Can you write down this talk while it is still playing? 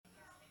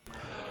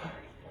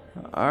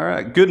All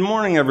right. Good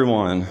morning,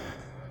 everyone.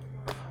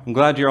 I'm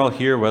glad you're all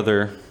here,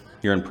 whether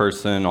you're in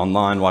person,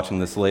 online, watching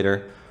this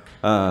later.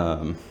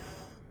 Like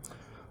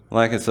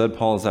I said,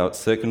 Paul is out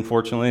sick,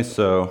 unfortunately,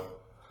 so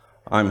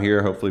I'm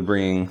here, hopefully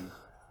bringing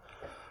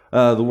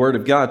the Word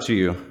of God to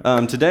you.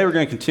 Today, we're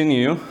going to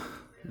continue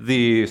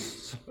the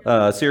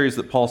series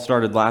that Paul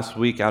started last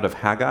week out of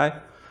Haggai.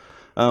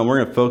 We're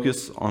going to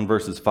focus on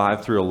verses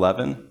 5 through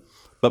 11.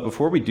 But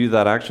before we do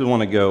that, I actually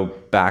want to go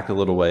back a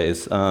little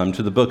ways to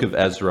the book of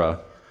Ezra,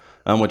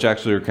 which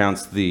actually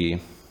recounts the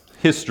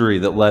history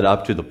that led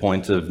up to the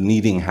point of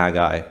needing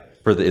Haggai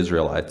for the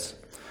Israelites.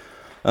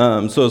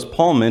 So as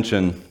Paul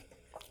mentioned,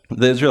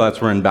 the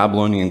Israelites were in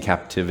Babylonian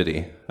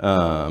captivity,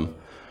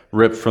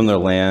 ripped from their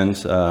land.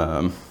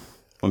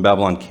 When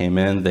Babylon came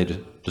in, they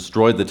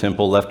destroyed the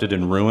temple, left it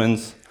in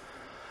ruins,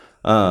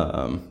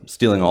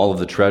 stealing all of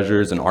the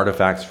treasures and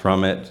artifacts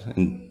from it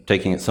and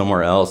taking it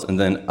somewhere else, and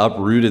then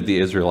uprooted the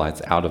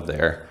Israelites out of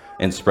there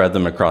and spread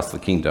them across the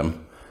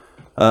kingdom.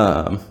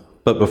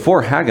 But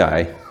before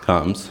Haggai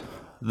comes,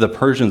 the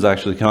Persians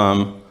actually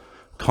come,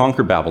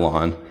 conquer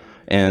Babylon,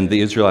 and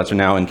the Israelites are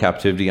now in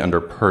captivity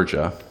under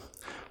Persia,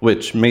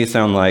 which may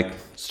sound like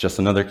it's just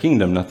another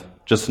kingdom,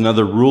 just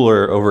another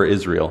ruler over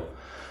Israel.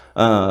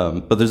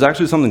 But there's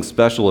actually something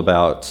special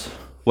about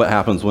what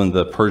happens when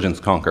the Persians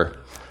conquer.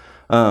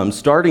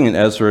 Starting in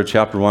Ezra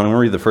chapter 1, I'm going to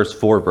read the first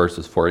 4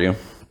 verses for you.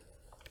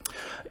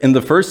 In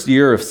the first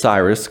year of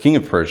Cyrus, king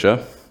of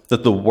Persia,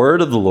 that the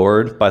word of the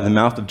Lord by the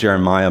mouth of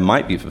Jeremiah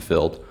might be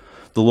fulfilled,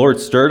 the Lord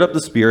stirred up the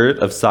spirit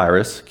of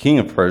Cyrus, king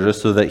of Persia,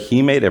 so that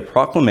he made a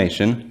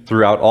proclamation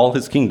throughout all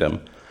his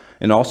kingdom,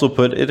 and also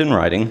put it in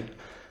writing.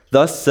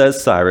 Thus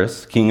says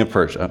Cyrus, king of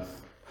Persia,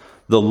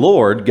 the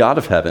Lord, God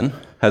of heaven,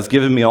 has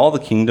given me all the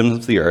kingdoms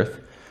of the earth,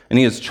 and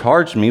he has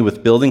charged me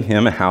with building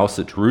him a house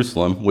at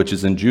Jerusalem, which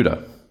is in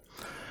Judah.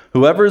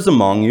 Whoever is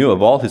among you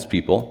of all his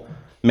people,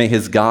 may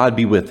his God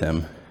be with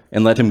him,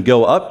 and let him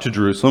go up to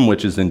Jerusalem,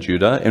 which is in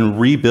Judah,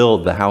 and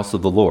rebuild the house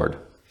of the Lord.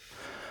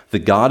 The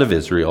God of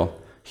Israel,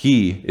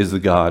 he is the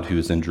God who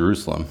is in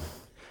Jerusalem.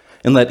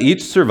 And let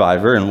each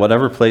survivor in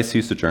whatever place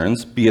he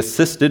sojourns be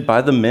assisted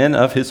by the men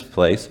of his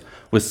place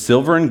with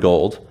silver and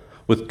gold,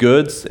 with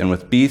goods and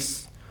with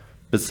beasts,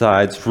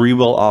 besides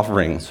freewill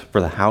offerings for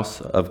the house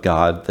of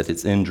God that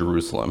is in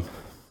Jerusalem.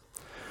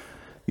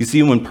 You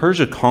see, when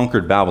Persia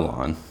conquered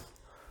Babylon,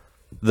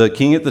 the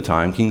king at the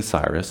time, King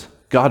Cyrus,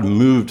 God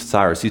moved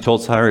Cyrus. He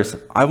told Cyrus,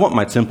 I want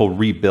my temple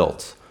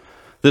rebuilt.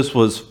 This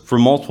was for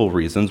multiple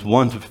reasons.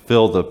 One, to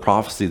fulfill the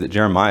prophecy that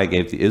Jeremiah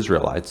gave the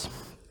Israelites,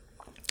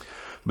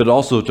 but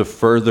also to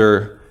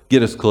further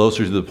get us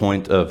closer to the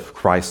point of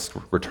Christ's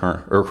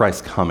return, or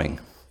Christ's coming.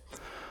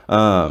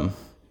 So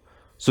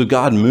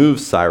God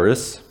moves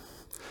Cyrus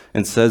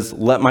and says,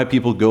 let my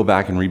people go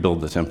back and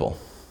rebuild the temple.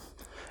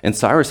 And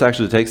Cyrus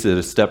actually takes it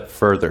a step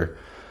further.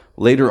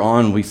 Later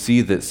on, we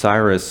see that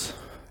Cyrus,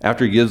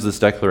 after he gives this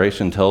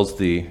declaration, tells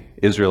the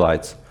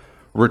Israelites,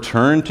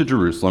 return to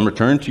Jerusalem,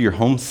 return to your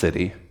home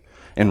city,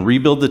 and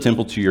rebuild the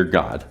temple to your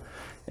God.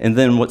 And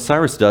then what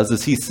Cyrus does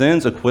is he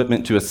sends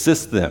equipment to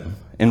assist them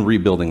in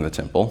rebuilding the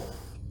temple.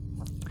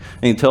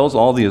 And he tells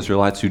all the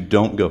Israelites who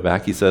don't go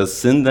back, he says,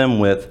 send them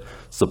with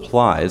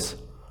supplies.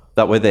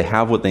 That way they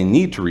have what they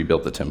need to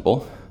rebuild the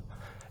temple.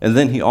 And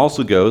then he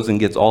also goes and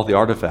gets all the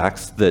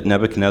artifacts that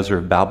Nebuchadnezzar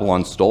of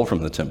Babylon stole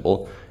from the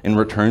temple and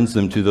returns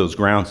them to those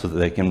grounds so that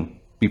they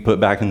can be put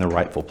back in the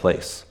rightful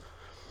place.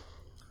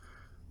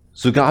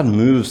 So God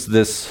moves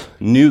this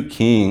new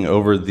king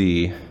over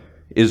the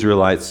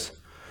Israelites'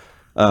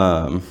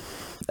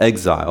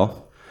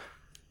 exile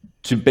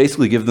to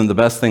basically give them the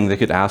best thing they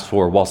could ask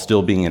for while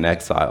still being in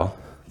exile.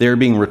 They're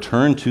being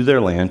returned to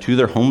their land, to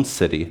their home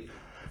city,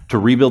 to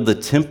rebuild the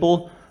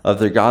temple of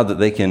their God that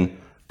they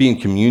can be in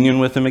communion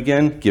with him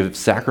again, give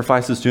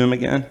sacrifices to him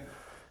again.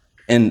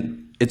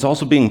 And it's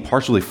also being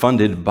partially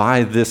funded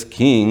by this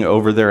king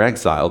over their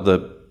exile. The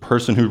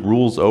person who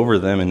rules over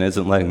them and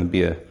isn't letting them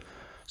be a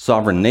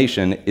sovereign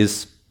nation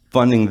is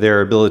funding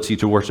their ability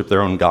to worship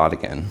their own God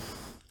again.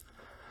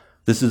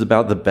 This is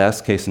about the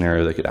best case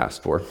scenario they could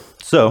ask for.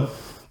 So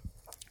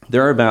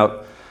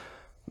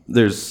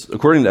there's,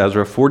 according to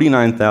Ezra,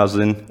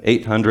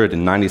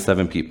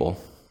 49,897 people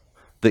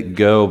that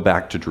go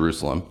back to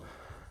Jerusalem.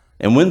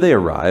 And when they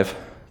arrive,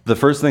 the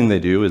first thing they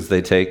do is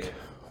they take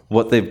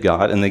what they've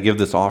got and they give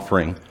this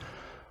offering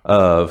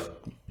of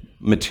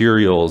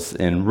materials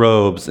and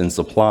robes and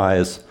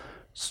supplies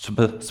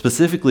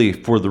specifically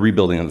for the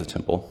rebuilding of the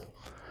temple.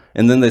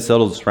 And then they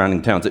settle the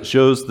surrounding towns. It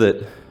shows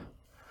that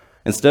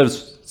instead of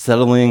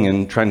settling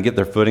and trying to get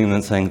their footing and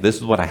then saying, this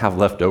is what I have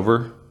left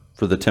over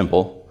for the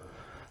temple,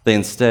 they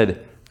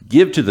instead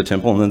give to the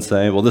temple and then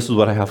say, well, this is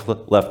what I have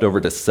left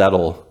over to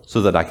settle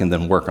so that I can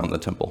then work on the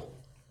temple.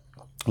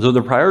 So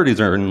their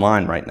priorities are in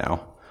line right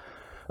now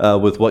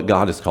with what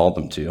God has called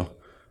them to.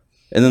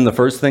 And then the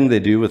first thing they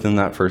do within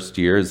that first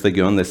year is they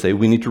go and they say,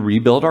 we need to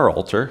rebuild our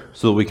altar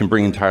so that we can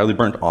bring entirely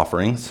burnt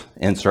offerings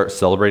and start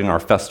celebrating our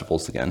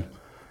festivals again.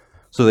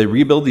 So they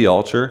rebuild the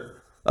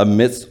altar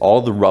amidst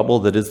all the rubble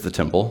that is the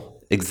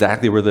temple,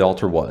 exactly where the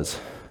altar was.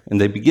 And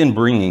they begin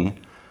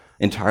bringing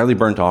entirely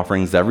burnt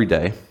offerings every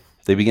day.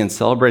 They begin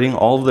celebrating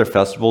all of their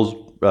festivals,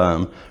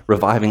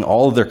 reviving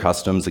all of their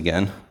customs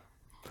again.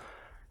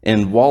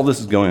 And while this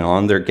is going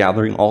on, they're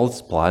gathering all the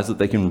supplies that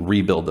they can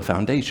rebuild the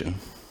foundation.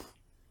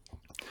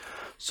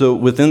 So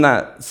within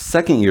that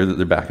second year that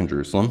they're back in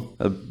Jerusalem,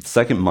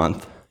 second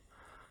month,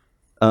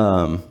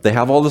 they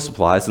have all the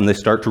supplies and they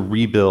start to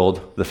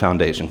rebuild the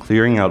foundation,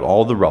 clearing out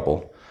all the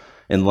rubble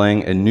and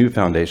laying a new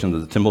foundation that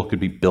the temple could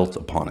be built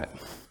upon it.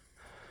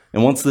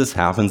 And once this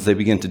happens, they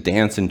begin to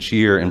dance and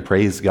cheer and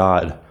praise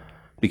God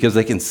because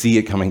they can see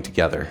it coming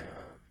together.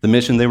 The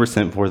mission they were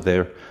sent for,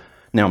 they're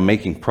now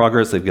making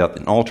progress. They've got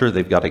an altar,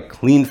 they've got a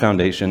clean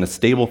foundation, a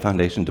stable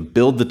foundation to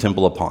build the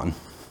temple upon.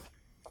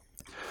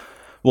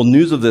 Well,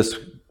 news of this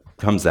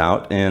comes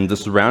out, and the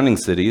surrounding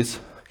cities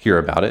hear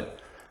about it.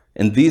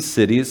 In these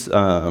cities,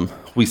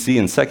 we see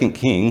in 2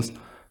 Kings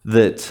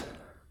that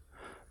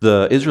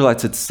the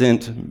Israelites had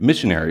sent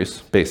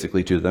missionaries,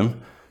 basically, to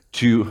them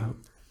to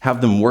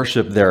have them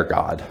worship their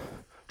God,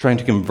 trying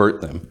to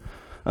convert them.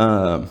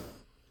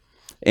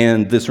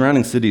 And the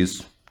surrounding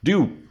cities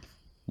do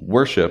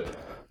worship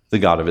the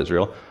God of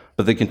Israel,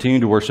 but they continue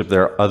to worship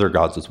their other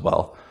gods as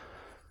well.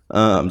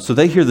 So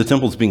they hear the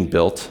temple's being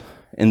built,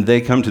 and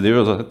they come to the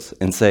Israelites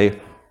and say,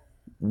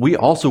 "We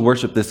also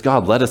worship this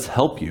God, let us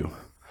help you."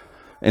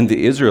 And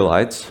the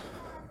Israelites,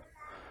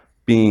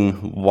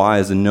 being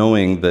wise and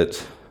knowing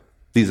that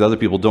these other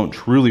people don't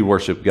truly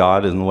worship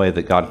God in the way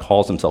that God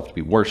calls himself to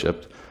be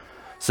worshiped,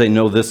 say,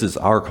 "No, this is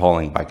our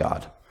calling by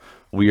God.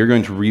 We are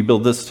going to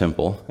rebuild this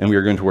temple, and we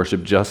are going to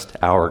worship just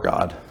our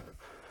God."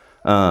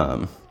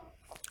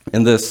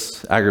 And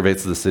this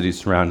aggravates the cities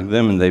surrounding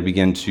them, and they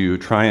begin to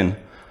try and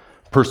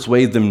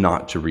persuade them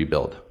not to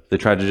rebuild. They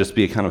try to just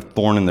be a kind of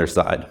thorn in their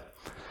side.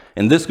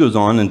 And this goes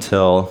on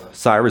until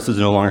Cyrus is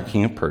no longer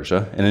king of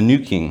Persia, and a new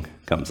king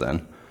comes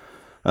in.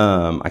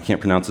 I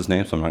can't pronounce his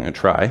name, so I'm not going to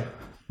try.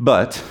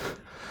 But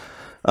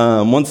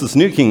once this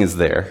new king is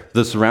there,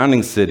 the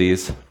surrounding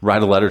cities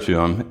write a letter to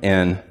him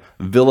and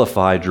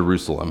vilify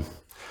Jerusalem,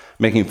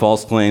 making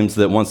false claims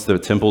that once the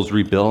temple's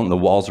rebuilt and the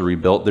walls are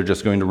rebuilt, they're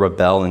just going to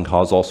rebel and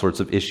cause all sorts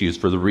of issues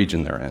for the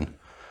region they're in.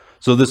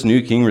 So this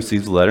new king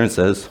receives a letter and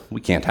says,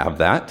 "We can't have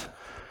that,"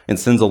 and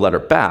sends a letter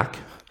back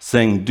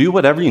saying, "Do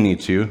whatever you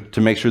need to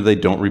make sure they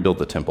don't rebuild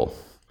the temple."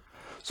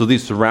 So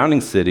these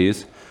surrounding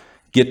cities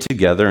get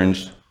together and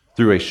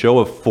through a show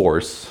of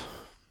force,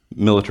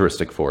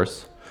 militaristic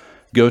force,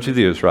 go to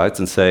the Israelites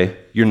and say,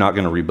 "You're not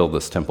going to rebuild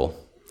this temple."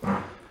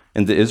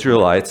 And the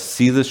Israelites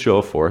see this show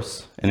of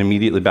force and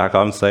immediately back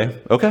off and say,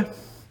 "Okay,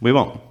 we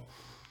won't."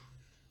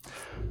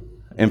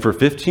 And for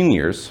 15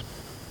 years,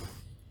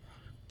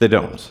 they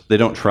don't. They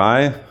don't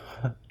try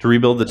to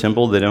rebuild the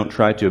temple. They don't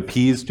try to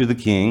appease to the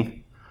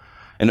king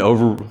and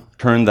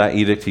overturn that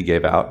edict he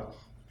gave out.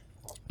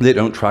 They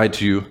don't try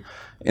to,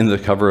 in the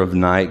cover of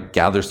night,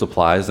 gather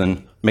supplies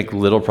and make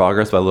little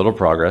progress by little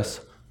progress.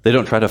 They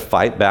don't try to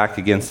fight back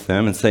against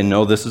them and say,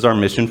 "No, this is our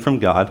mission from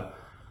God."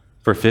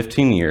 For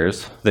 15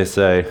 years, they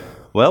say,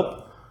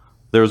 "Well,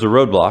 there was a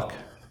roadblock,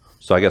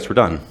 so I guess we're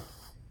done."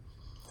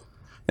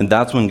 And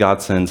that's when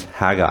God sends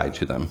Haggai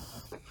to them.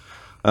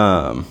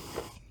 I'm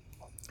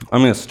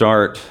going to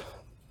start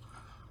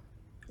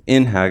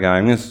in Haggai.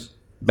 I'm going to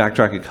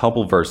backtrack a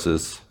couple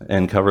verses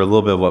and cover a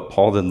little bit of what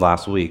Paul did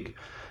last week.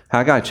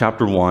 Haggai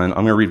chapter 1, I'm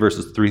going to read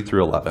verses 3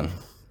 through 11.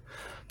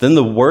 "Then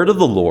the word of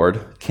the Lord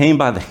came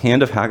by the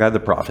hand of Haggai the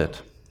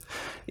prophet.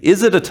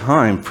 Is it a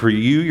time for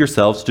you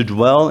yourselves to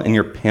dwell in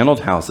your paneled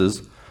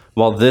houses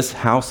while this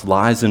house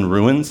lies in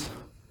ruins?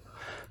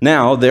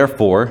 Now,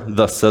 therefore,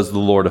 thus says the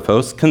Lord of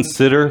hosts,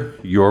 consider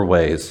your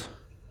ways.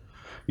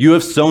 You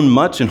have sown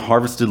much and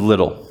harvested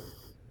little.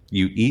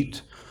 You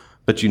eat,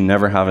 but you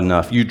never have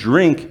enough. You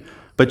drink,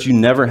 but you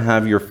never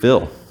have your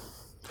fill.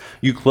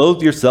 You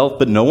clothe yourself,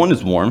 but no one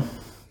is warm.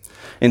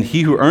 And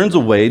he who earns a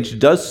wage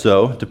does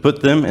so to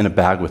put them in a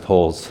bag with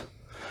holes.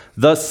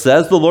 Thus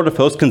says the Lord of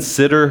hosts,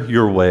 consider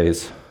your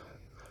ways.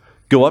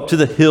 Go up to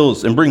the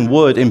hills and bring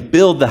wood and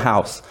build the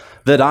house,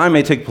 that I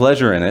may take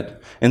pleasure in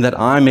it, and that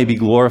I may be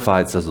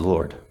glorified, says the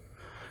Lord.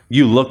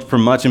 You looked for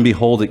much, and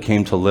behold, it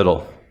came to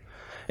little.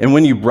 And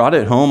when you brought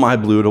it home, I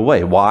blew it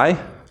away. Why?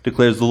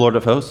 Declares the Lord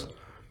of hosts.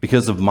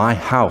 Because of my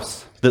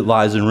house that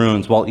lies in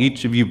ruins, while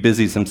each of you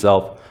busies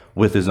himself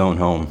with his own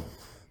home.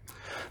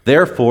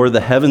 Therefore,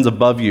 the heavens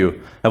above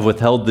you have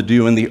withheld the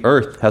dew, and the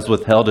earth has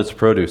withheld its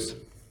produce.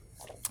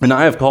 And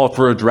I have called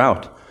for a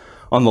drought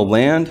on the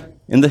land,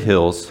 in the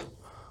hills,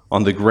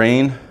 on the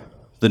grain,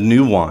 the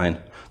new wine,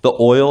 the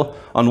oil,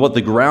 on what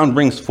the ground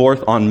brings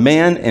forth, on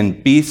man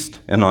and beast,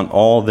 and on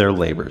all their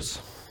labors.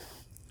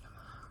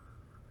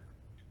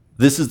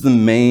 This is the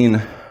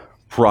main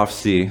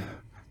prophecy,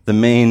 the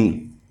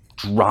main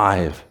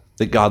drive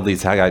that God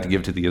leads Haggai to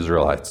give to the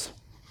Israelites.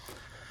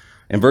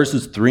 In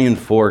verses 3 and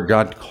 4,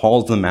 God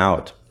calls them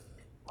out.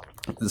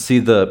 See,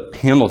 the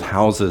paneled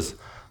houses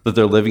that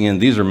they're living in,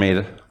 these are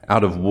made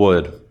out of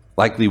wood,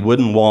 likely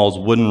wooden walls,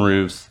 wooden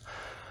roofs,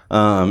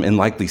 and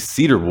likely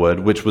cedar wood,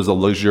 which was a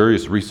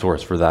luxurious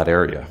resource for that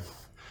area.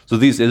 So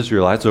these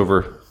Israelites,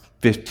 over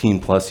 15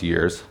 plus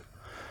years,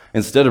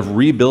 Instead of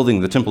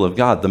rebuilding the temple of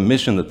God, the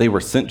mission that they were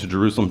sent to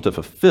Jerusalem to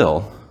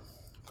fulfill,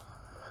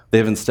 they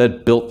have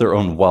instead built their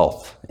own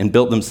wealth and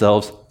built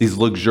themselves these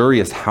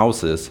luxurious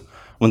houses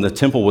when the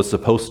temple was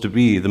supposed to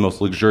be the most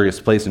luxurious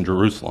place in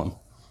Jerusalem.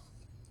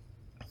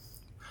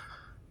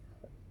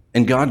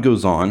 And God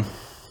goes on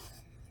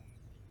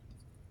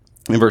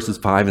in verses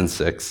 5 and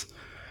 6,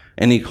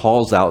 and he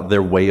calls out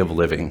their way of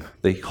living.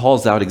 He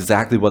calls out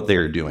exactly what they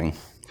are doing.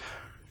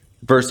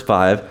 Verse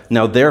 5,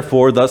 now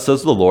therefore, thus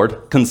says the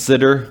Lord,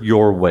 consider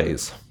your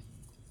ways.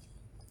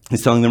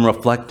 He's telling them,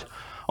 reflect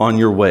on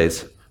your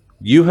ways.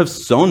 You have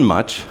sown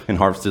much and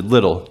harvested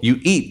little. You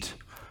eat,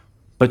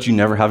 but you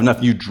never have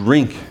enough. You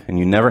drink, and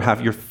you never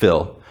have your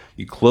fill.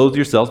 You clothe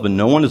yourselves, but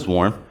no one is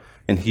warm,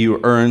 and he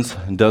who earns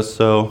does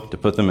so to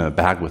put them in a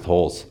bag with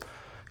holes.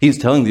 He's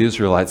telling the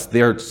Israelites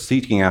they are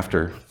seeking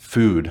after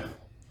food,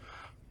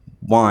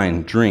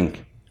 wine,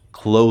 drink,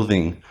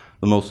 clothing,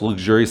 the most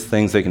luxurious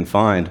things they can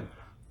find,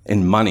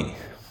 and money.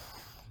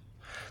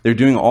 They're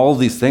doing all of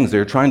these things.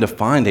 They're trying to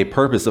find a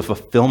purpose of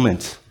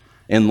fulfillment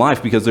in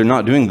life because they're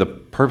not doing the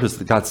purpose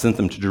that God sent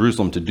them to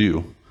Jerusalem to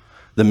do,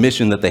 the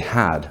mission that they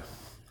had.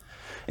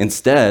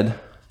 Instead,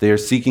 they are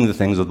seeking the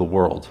things of the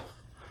world.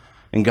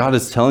 And God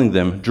is telling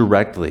them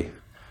directly,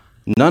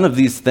 none of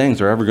these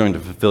things are ever going to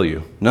fulfill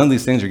you. None of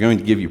these things are going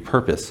to give you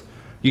purpose.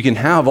 You can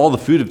have all the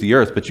food of the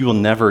earth, but you will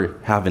never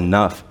have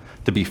enough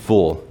to be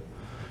full.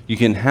 You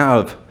can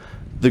have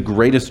the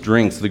greatest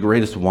drinks, the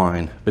greatest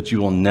wine, but you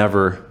will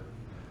never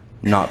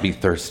not be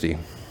thirsty.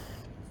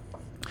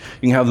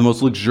 You can have the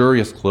most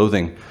luxurious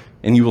clothing,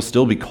 and you will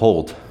still be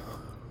cold.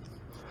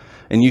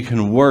 And you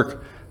can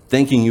work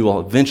thinking you will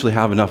eventually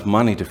have enough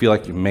money to feel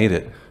like you made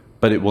it,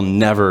 but it will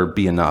never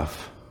be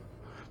enough.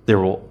 There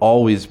will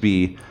always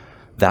be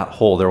that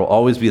hole. There will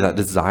always be that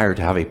desire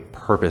to have a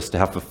purpose, to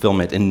have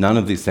fulfillment, and none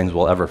of these things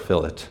will ever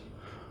fill it.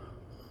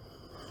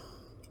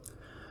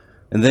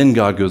 And then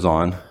God goes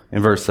on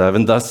in verse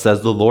 7, thus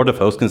says the Lord of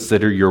hosts,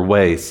 consider your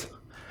ways.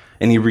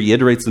 And he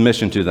reiterates the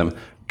mission to them.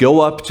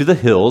 Go up to the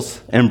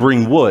hills and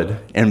bring wood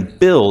and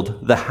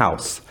build the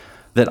house,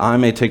 that I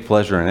may take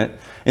pleasure in it,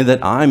 and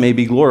that I may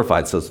be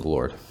glorified, says the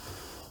Lord.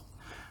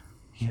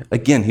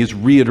 Again, he's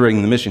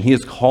reiterating the mission. He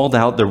has called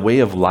out their way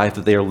of life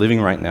that they are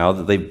living right now,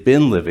 that they've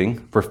been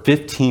living for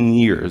 15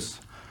 years,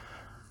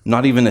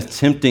 not even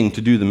attempting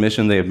to do the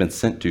mission they have been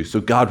sent to.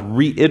 So God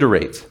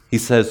reiterates. He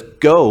says,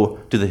 go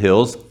to the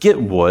hills, get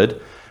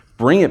wood,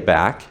 bring it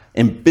back,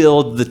 and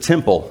build the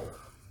temple.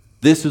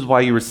 This is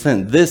why you were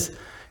sent. This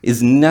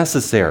is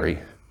necessary.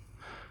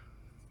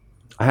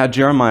 I had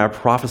Jeremiah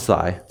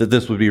prophesy that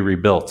this would be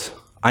rebuilt.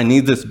 I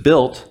need this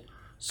built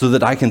so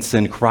that I can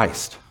send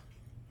Christ.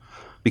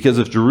 Because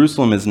if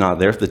Jerusalem is not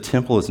there, if the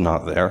temple is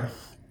not there,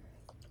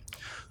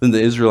 then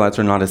the Israelites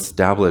are not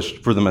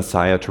established for the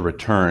Messiah to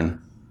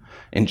return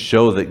and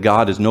show that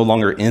God is no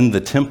longer in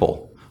the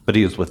temple, but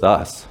he is with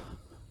us.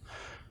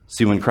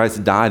 See, when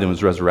Christ died and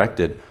was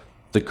resurrected,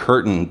 the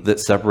curtain that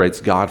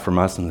separates God from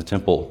us in the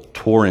temple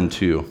tore in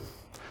two.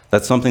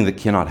 That's something that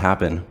cannot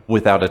happen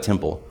without a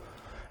temple.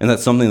 And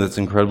that's something that's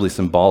incredibly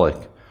symbolic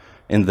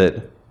in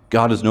that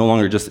God is no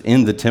longer just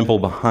in the temple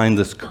behind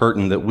this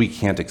curtain that we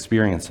can't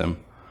experience him,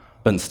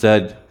 but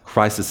instead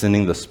Christ is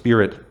sending the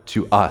Spirit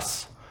to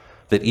us,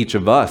 that each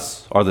of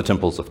us are the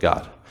temples of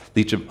God.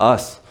 Each of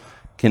us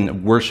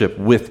can worship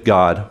with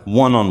God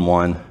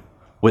one-on-one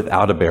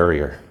without a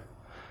barrier.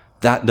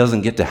 That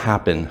doesn't get to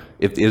happen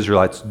if the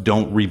Israelites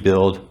don't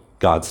rebuild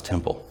God's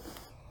temple.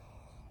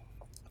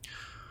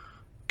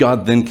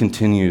 God then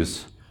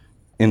continues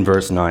in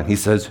verse 9. He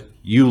says,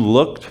 you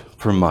looked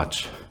for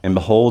much, and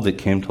behold, it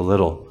came to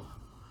little.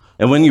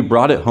 And when you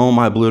brought it home,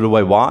 I blew it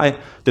away. Why?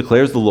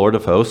 Declares the Lord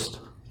of hosts,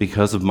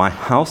 because of my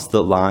house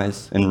that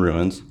lies in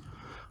ruins,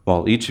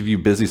 while each of you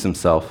busies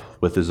himself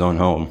with his own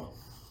home.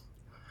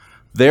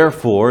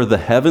 Therefore, the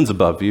heavens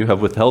above you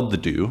have withheld the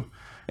dew,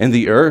 and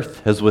the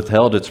earth has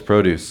withheld its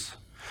produce.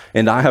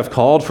 And I have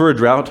called for a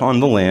drought on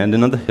the land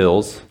and on the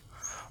hills,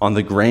 on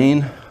the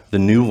grain, the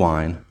new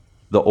wine,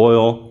 the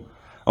oil,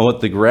 on what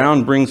the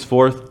ground brings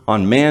forth,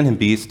 on man and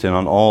beast, and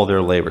on all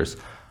their labors.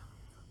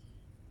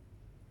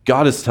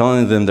 God is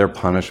telling them their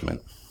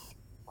punishment.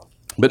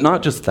 But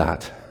not just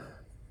that.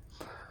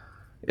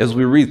 As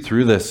we read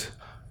through this,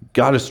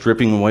 God is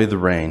stripping away the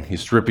rain.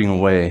 He's stripping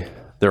away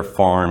their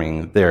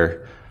farming,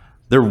 their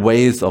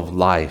ways of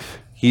life.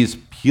 He's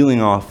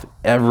peeling off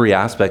every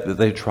aspect that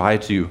they try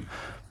to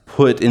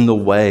put in the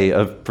way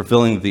of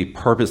fulfilling the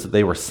purpose that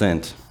they were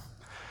sent.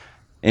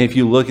 And if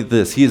you look at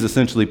this, he is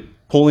essentially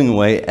pulling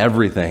away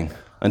everything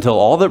until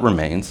all that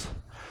remains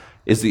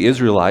is the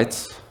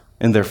Israelites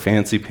and their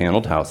fancy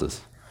paneled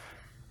houses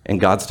and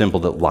God's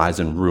temple that lies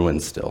in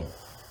ruins still.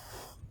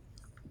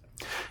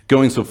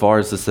 Going so far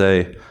as to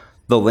say,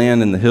 the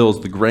land and the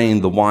hills, the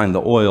grain, the wine,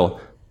 the oil,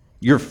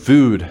 your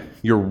food,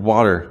 your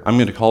water, I'm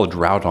going to call a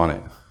drought on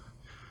it.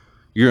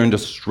 You're going to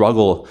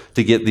struggle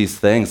to get these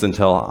things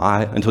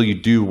until you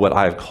do what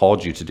I have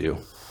called you to do.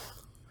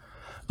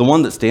 The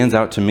one that stands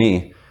out to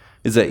me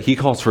is that he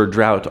calls for a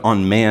drought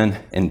on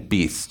man and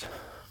beast.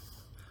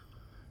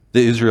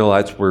 The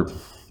Israelites were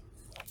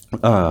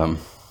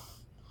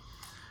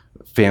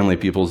family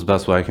people is the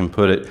best way I can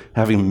put it.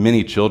 Having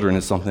many children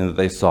is something that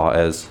they saw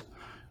as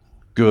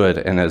good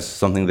and as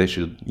something they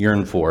should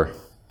yearn for.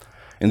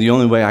 And the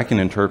only way I can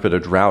interpret a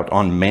drought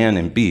on man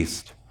and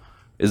beast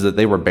is that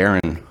they were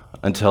barren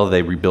until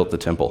they rebuilt the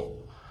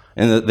temple.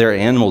 And that their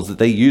animals that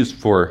they used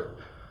for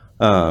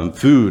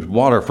food,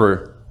 water,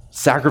 for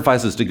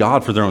sacrifices to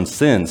God for their own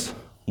sins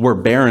were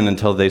barren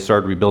until they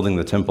started rebuilding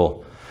the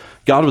temple.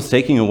 God was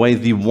taking away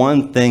the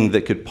one thing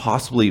that could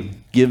possibly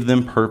give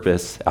them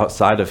purpose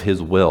outside of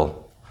his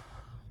will.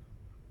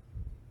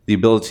 The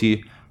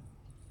ability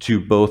to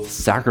both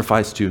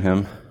sacrifice to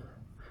him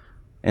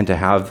and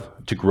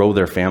to grow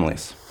their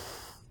families.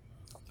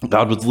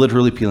 God was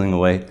literally peeling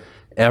away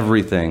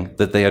everything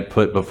that they had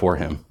put before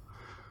him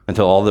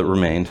until all that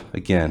remained,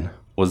 again,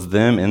 was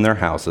them in their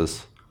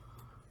houses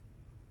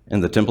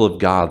and the temple of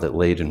God that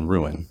laid in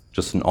ruin,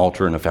 just an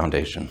altar and a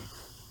foundation.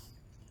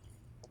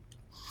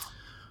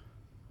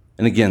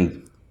 And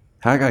again,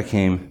 Haggai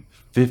came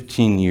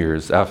 15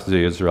 years after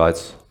the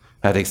Israelites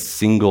had a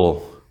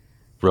single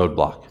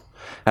roadblock,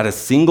 had a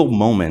single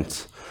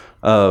moment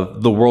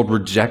of the world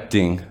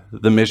rejecting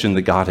the mission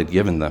that God had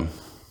given them.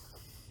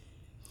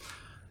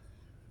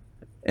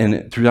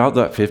 And throughout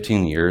that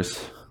 15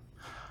 years,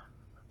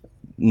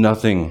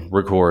 nothing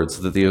records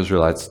that the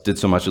Israelites did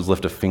so much as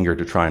lift a finger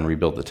to try and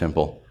rebuild the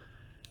temple.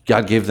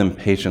 God gave them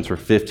patience for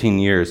 15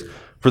 years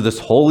for this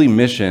holy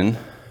mission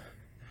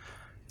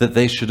that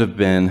they should have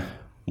been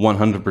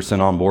 100%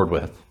 on board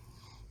with.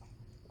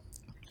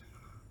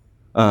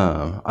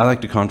 I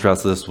like to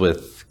contrast this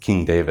with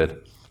King David.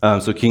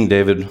 So King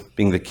David,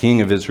 being the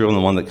king of Israel and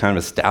the one that kind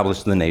of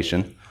established the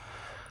nation,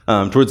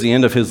 towards the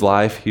end of his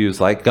life, he was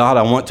like, God,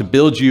 I want to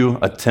build you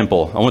a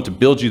temple. I want to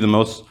build you the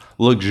most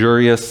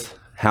luxurious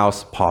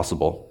house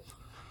possible.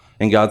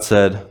 And God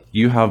said,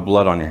 you have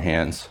blood on your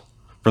hands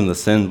from the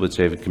sin which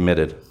David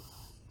committed.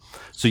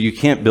 So you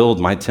can't build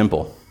my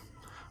temple.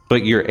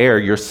 But your heir,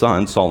 your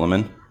son,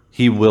 Solomon,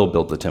 he will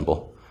build the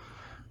temple.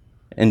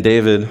 And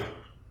David,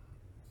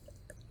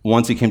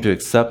 once he came to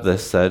accept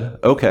this, said,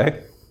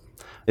 okay,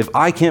 if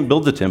I can't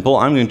build the temple,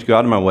 I'm going to go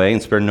out of my way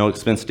and spare no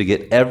expense to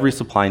get every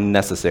supply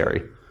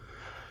necessary.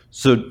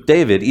 So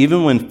David,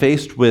 even when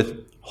faced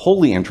with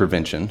holy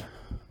intervention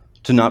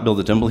to not build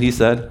the temple, he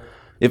said,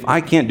 if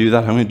I can't do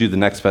that, I'm going to do the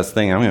next best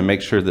thing. I'm going to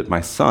make sure that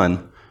my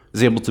son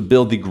is able to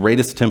build the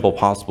greatest temple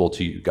possible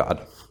to you,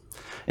 God,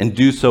 and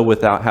do so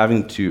without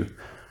having to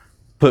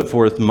put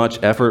forth much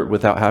effort,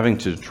 without having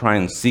to try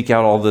and seek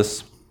out all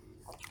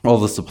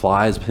the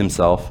supplies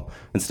himself.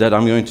 Instead,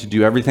 I'm going to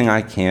do everything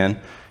I can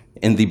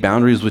in the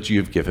boundaries which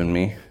you've given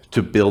me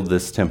to build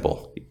this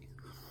temple.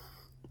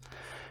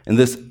 And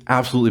this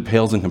absolutely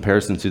pales in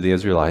comparison to the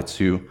Israelites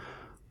who,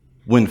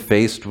 when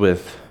faced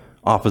with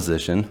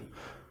opposition,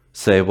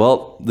 say,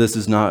 well, this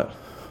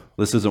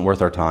isn't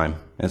worth our time.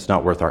 It's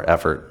not worth our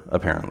effort,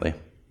 apparently.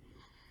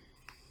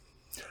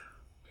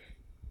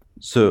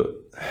 So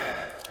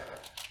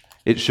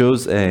it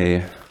shows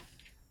a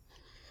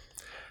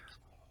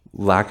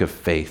lack of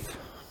faith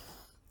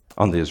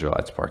on the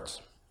Israelites'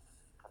 parts.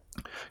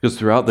 Because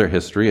throughout their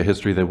history, a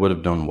history they would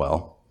have done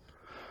well,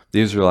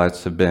 the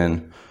Israelites have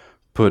been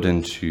put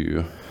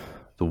into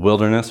the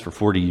wilderness for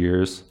 40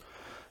 years.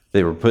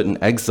 They were put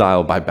in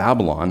exile by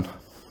Babylon.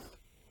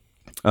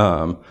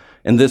 And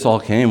this all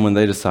came when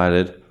they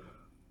decided,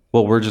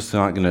 well, we're just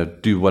not going to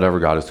do whatever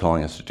God is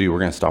telling us to do. We're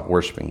going to stop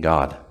worshiping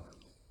God.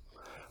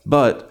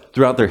 But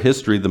throughout their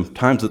history, the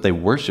times that they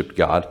worshiped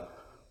God,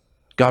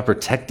 God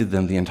protected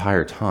them the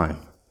entire time.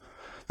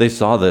 They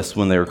saw this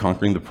when they were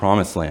conquering the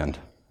Promised Land.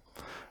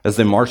 As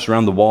they marched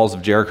around the walls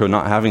of Jericho,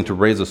 not having to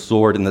raise a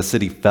sword, and the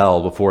city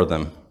fell before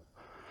them.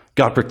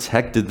 God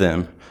protected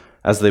them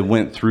as they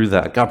went through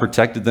that. God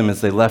protected them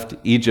as they left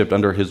Egypt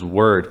under his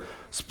word,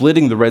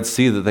 splitting the Red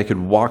Sea that they could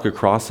walk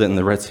across it and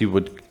the Red Sea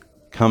would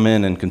come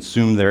in and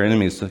consume their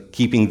enemies,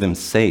 keeping them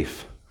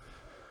safe.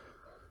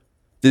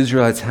 The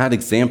Israelites had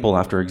example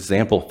after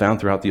example found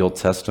throughout the Old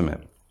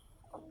Testament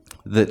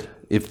that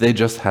if they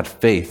just had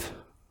faith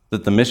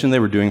that the mission they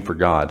were doing for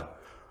God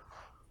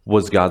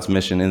was God's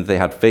mission, and if they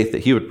had faith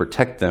that he would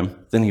protect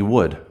them, then he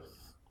would,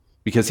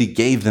 because he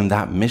gave them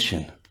that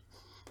mission.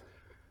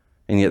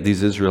 And yet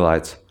these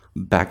Israelites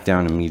backed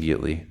down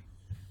immediately.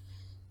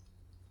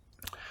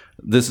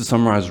 This is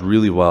summarized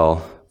really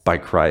well by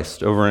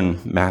Christ over in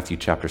Matthew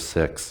chapter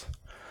 6.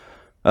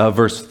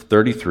 Verse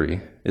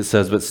 33, it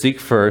says, but seek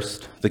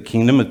first the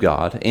kingdom of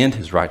God and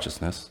his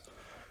righteousness,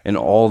 and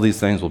all these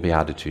things will be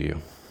added to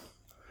you.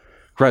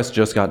 Christ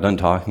just got done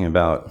talking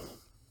about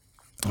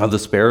how the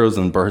sparrows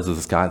and birds of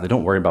the sky, they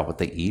don't worry about what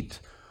they eat,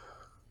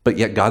 but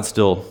yet God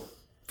still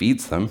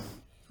feeds them.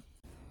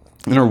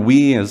 And are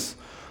we as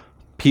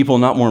people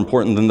not more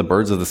important than the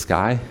birds of the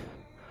sky?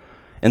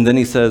 And then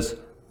he says,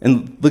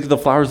 and look at the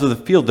flowers of the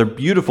field. They're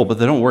beautiful, but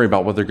they don't worry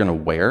about what they're going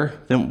to wear.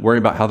 They don't worry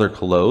about how they're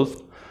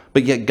clothed.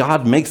 But yet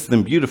God makes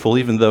them beautiful,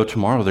 even though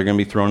tomorrow they're going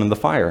to be thrown in the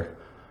fire.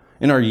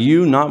 And are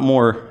you not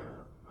more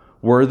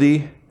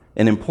worthy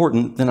and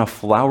important than a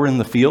flower in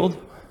the field?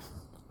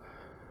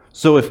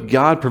 So if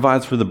God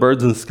provides for the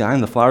birds in the sky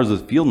and the flowers of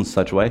the field in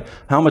such a way,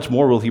 how much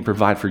more will he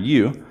provide for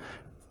you?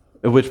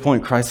 At which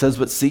point Christ says,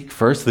 but seek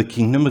first the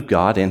kingdom of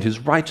God and his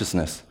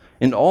righteousness,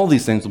 and all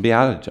these things will be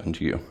added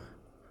unto you.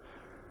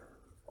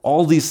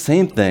 All these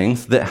same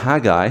things that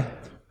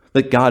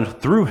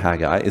God through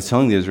Haggai is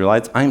telling the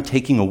Israelites, I'm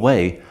taking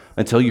away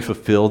until you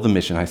fulfill the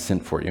mission I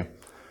sent for you.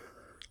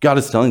 God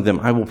is telling them,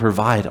 I will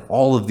provide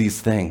all of these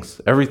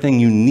things, everything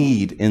you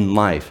need in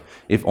life,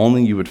 if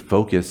only you would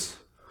focus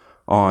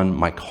on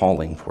my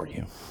calling for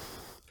you,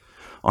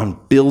 on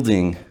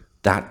building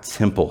that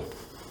temple.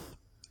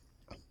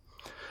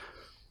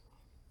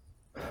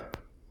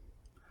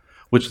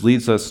 Which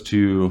leads us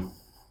to,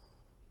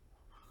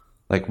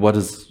 what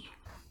is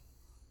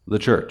the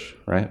church,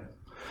 right?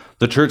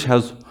 The church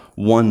has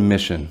one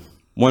mission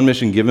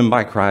given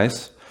by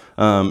Christ,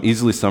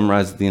 easily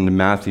summarized at the end of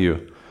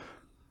Matthew,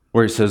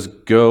 where he says,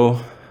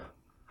 go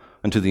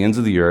unto the ends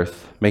of the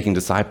earth, making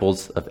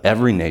disciples of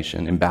every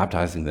nation and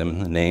baptizing them in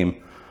the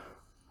name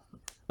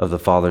of the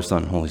Father,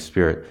 Son, and Holy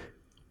Spirit.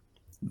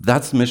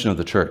 That's the mission of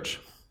the church,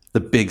 the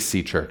big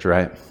C church,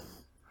 right?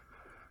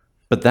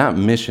 But that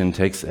mission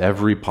takes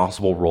every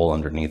possible role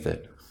underneath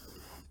it.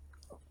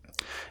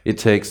 It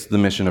takes the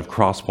mission of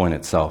Crosspoint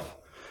itself.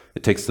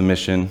 It takes the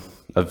mission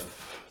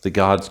of the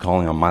God's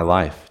calling on my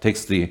life. It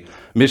takes the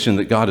mission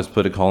that God has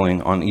put a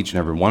calling on each and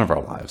every one of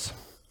our lives.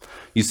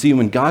 You see,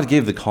 when God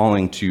gave the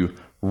calling to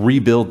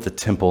rebuild the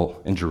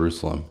temple in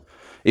Jerusalem,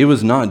 it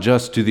was not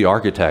just to the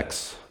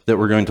architects that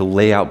were going to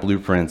lay out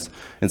blueprints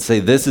and say,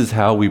 this is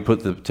how we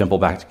put the temple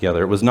back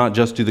together. It was not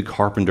just to the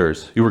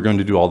carpenters who were going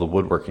to do all the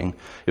woodworking.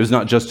 It was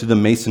not just to the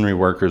masonry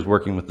workers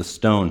working with the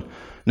stone.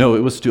 No,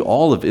 it was to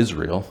all of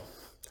Israel,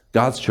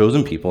 God's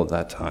chosen people at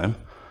that time,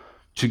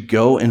 to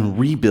go and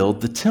rebuild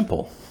the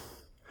temple.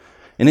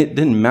 And it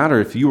didn't matter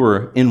if you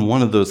were in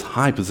one of those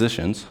high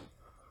positions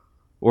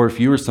or if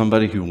you were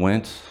somebody who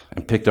went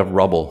and picked up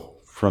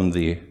rubble from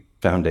the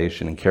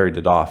foundation and carried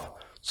it off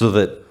so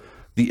that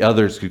the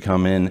others could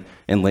come in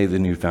and lay the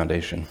new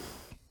foundation.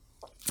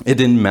 It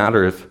didn't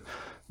matter if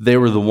they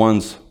were the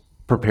ones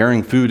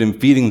preparing food and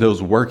feeding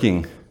those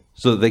working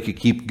so that they could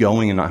keep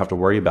going and not have to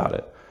worry about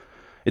it.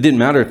 It didn't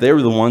matter if they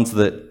were the ones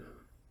that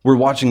were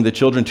watching the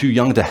children too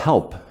young to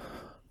help.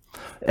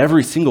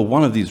 Every single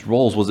one of these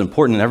roles was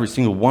important, and every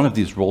single one of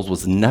these roles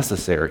was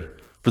necessary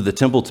for the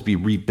temple to be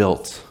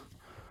rebuilt.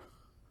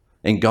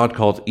 And God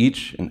called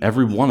each and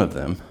every one of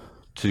them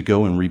to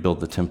go and rebuild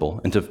the temple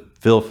and to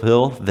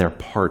fulfill their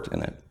part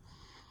in it.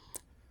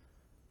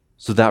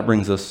 So that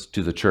brings us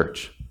to the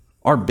church.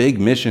 Our big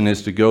mission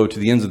is to go to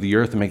the ends of the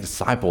earth and make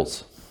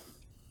disciples.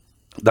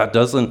 That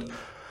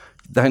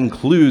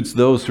includes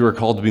those who are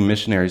called to be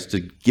missionaries, to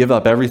give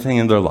up everything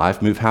in their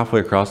life, move halfway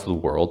across the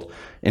world,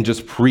 and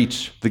just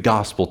preach the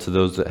gospel to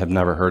those that have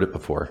never heard it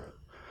before.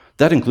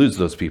 That includes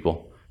those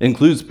people. It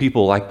includes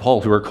people like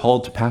Paul who are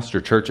called to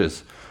pastor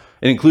churches.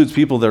 It includes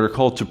people that are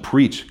called to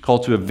preach,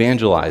 called to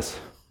evangelize.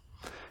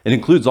 It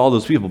includes all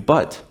those people,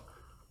 but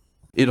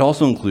it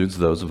also includes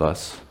those of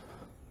us.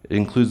 It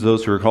includes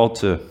those who are called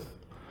to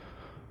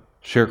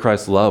share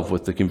Christ's love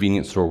with the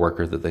convenience store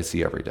worker that they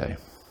see every day.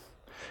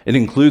 It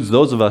includes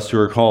those of us who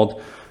are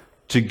called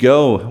to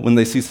go when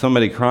they see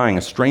somebody crying,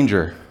 a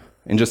stranger,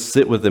 and just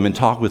sit with them and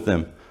talk with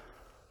them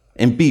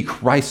and be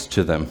Christ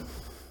to them.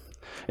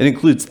 It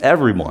includes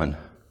everyone,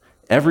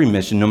 every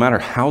mission, no matter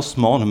how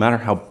small, no matter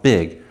how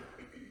big.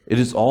 It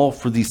is all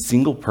for the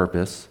single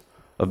purpose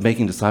of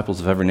making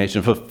disciples of every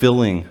nation,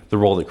 fulfilling the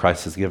role that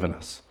Christ has given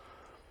us.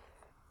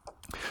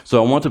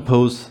 So I want to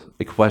pose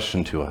a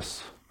question to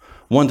us,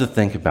 one to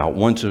think about,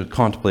 one to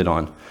contemplate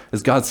on.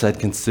 As God said,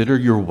 consider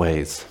your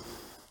ways.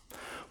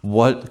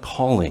 What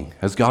calling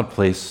has God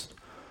placed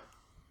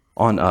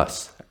on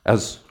us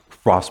as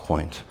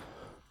Crosspoint,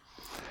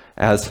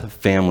 as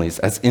families,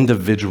 as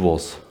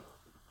individuals?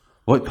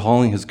 What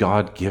calling has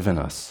God given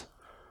us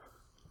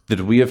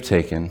that we have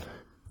taken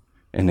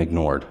and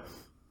ignored,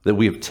 that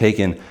we have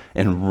taken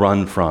and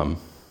run from,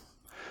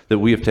 that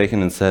we have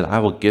taken and said, I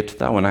will get to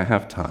that when I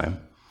have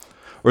time,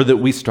 or that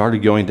we started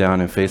going down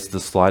and faced the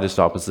slightest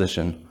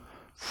opposition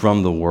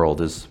from the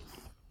world is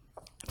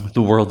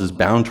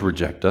bound to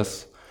reject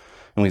us.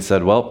 And we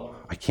said, well,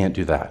 I can't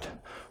do that.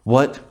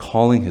 What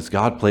calling has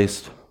God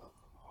placed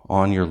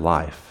on your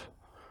life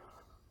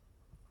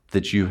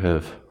that you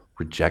have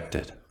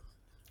rejected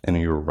and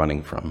you're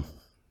running from?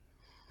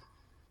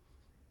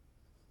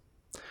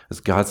 As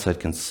God said,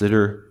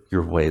 consider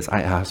your ways.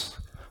 I ask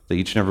that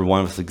each and every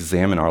one of us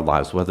examine our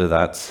lives, whether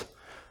that's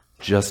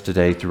just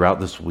today, throughout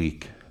this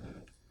week.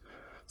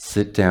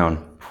 Sit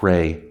down,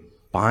 pray,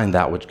 find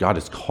that which God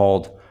has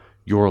called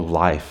your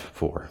life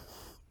for.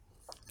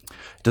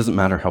 It doesn't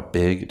matter how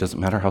big, it doesn't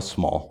matter how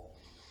small.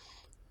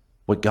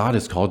 What God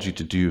has called you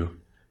to do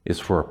is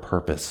for a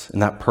purpose,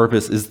 and that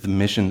purpose is the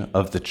mission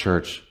of the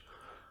church,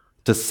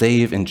 to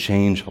save and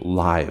change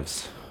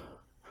lives,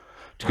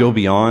 to go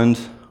beyond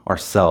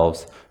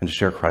ourselves and to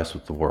share Christ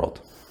with the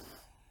world.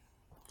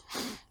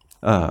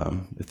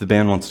 If the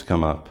band wants to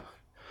come up,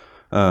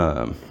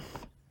 I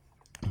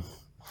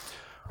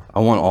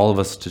want all of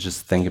us to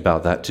just think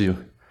about that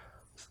too.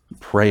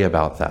 Pray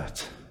about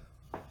that.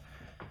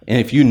 And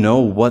if you know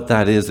what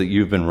that is that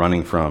you've been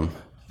running from,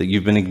 that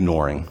you've been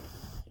ignoring,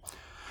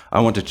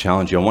 I want to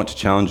challenge you. I want to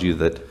challenge you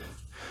that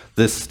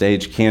this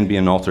stage can be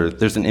an altar.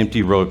 There's an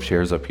empty row of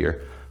chairs up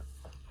here.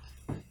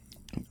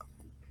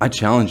 I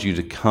challenge you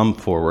to come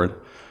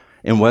forward,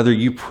 and whether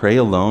you pray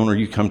alone or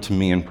you come to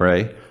me and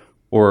pray,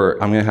 or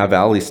I'm going to have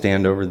Allie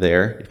stand over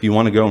there. If you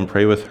want to go and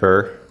pray with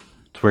her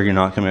to where you're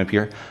not coming up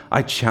here,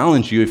 I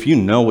challenge you, if you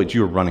know what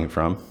you're running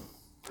from,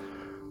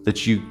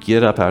 that you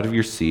get up out of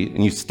your seat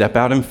and you step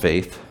out in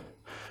faith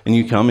and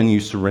you come and you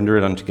surrender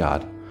it unto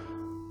God.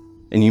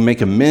 And you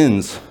make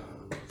amends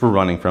for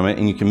running from it,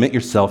 and you commit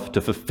yourself to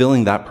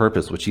fulfilling that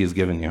purpose which he has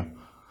given you.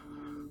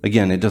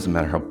 Again, it doesn't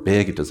matter how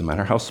big, it doesn't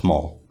matter how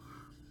small,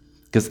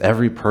 because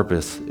every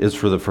purpose is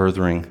for the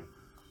furthering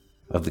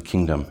of the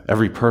kingdom.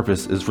 Every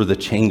purpose is for the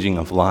changing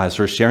of lives,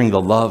 for sharing the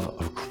love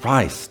of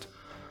Christ.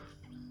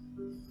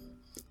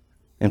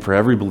 And for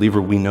every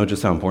believer, we know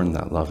just how important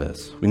that love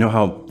is. We know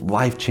how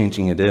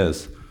life-changing it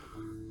is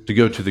to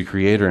go to the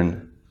Creator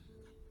and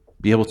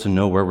be able to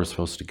know where we're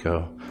supposed to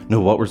go,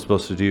 know what we're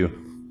supposed to do,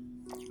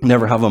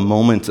 never have a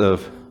moment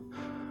of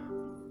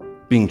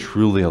being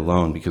truly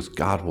alone, because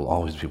God will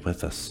always be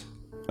with us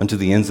unto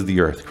the ends of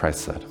the earth,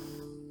 Christ said.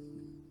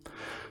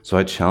 So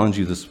I challenge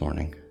you this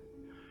morning,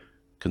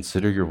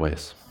 consider your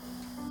ways.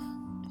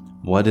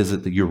 What is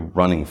it that you're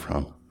running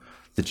from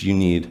that you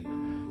need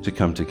to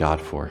come to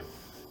God for?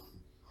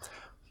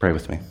 Pray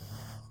with me.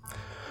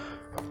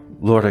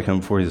 Lord, I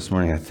come before you this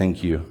morning. I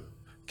thank you.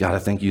 God, I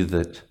thank you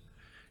that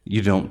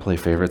you don't play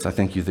favorites. I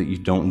thank you that you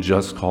don't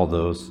just call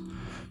those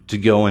to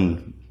go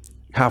and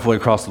halfway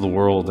across the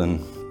world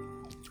and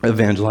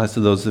evangelize to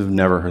those who have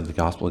never heard the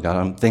gospel. God,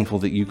 I'm thankful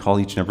that you call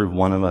each and every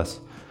one of us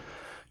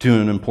to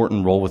an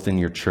important role within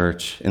your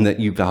church, and that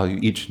you value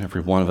each and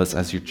every one of us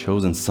as your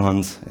chosen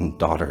sons and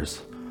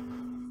daughters,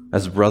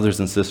 as brothers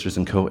and sisters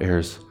and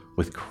co-heirs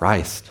with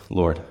Christ,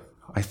 Lord.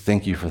 I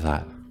thank you for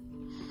that.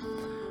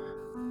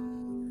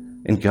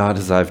 And God,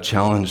 as I've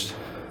challenged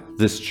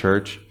this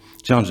church,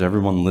 challenged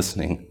everyone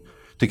listening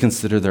to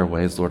consider their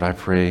ways, Lord, I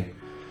pray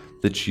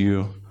that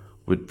you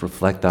would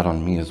reflect that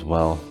on me as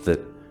well, that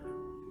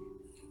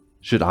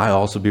should I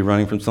also be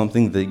running from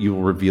something, that you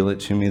will reveal it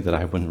to me, that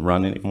I wouldn't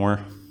run anymore.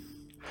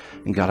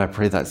 And God, I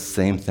pray that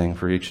same thing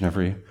for each and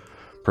every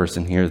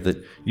person here,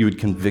 that you would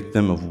convict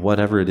them of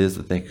whatever it is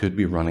that they could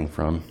be running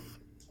from,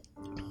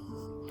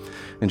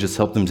 and just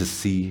help them to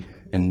see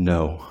and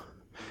know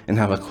and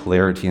have a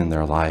clarity in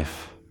their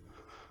life.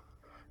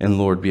 And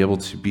Lord, be able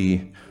to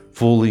be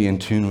fully in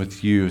tune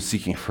with you,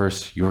 seeking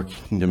first your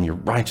kingdom, your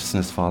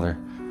righteousness, Father,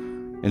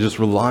 and just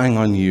relying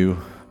on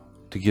you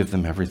to give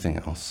them everything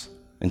else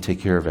and take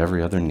care of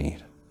every other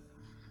need.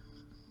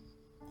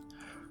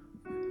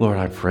 Lord,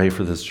 I pray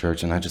for this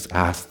church, and I just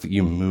ask that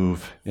you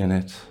move in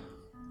it.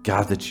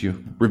 God, that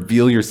you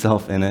reveal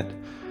yourself in it,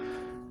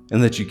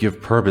 and that you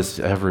give purpose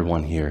to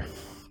everyone here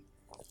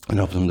and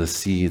help them to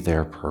see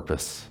their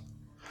purpose.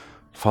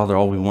 Father,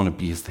 all we want to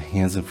be is the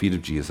hands and feet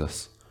of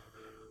Jesus.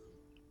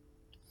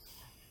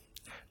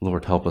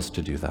 Lord, help us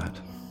to do that.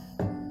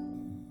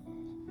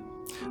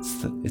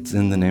 It's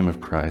in the name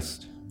of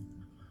Christ,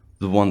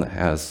 the one that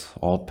has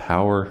all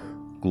power,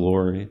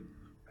 glory,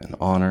 and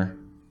honor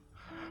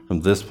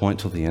from this point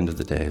till the end of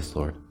the days,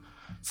 Lord.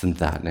 It's in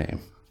that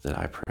name that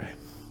I pray.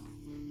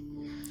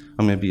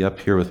 I'm going to be up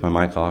here with my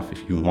mic off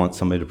if you want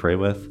somebody to pray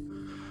with.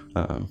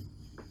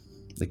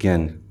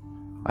 Again,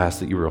 I ask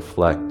that you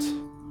reflect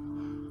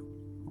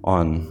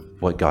on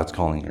what God's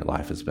calling in your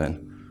life has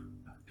been.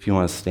 If you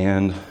want to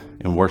stand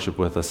and worship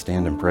with us,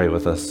 stand and pray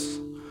with us,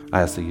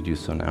 I ask that you do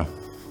so now.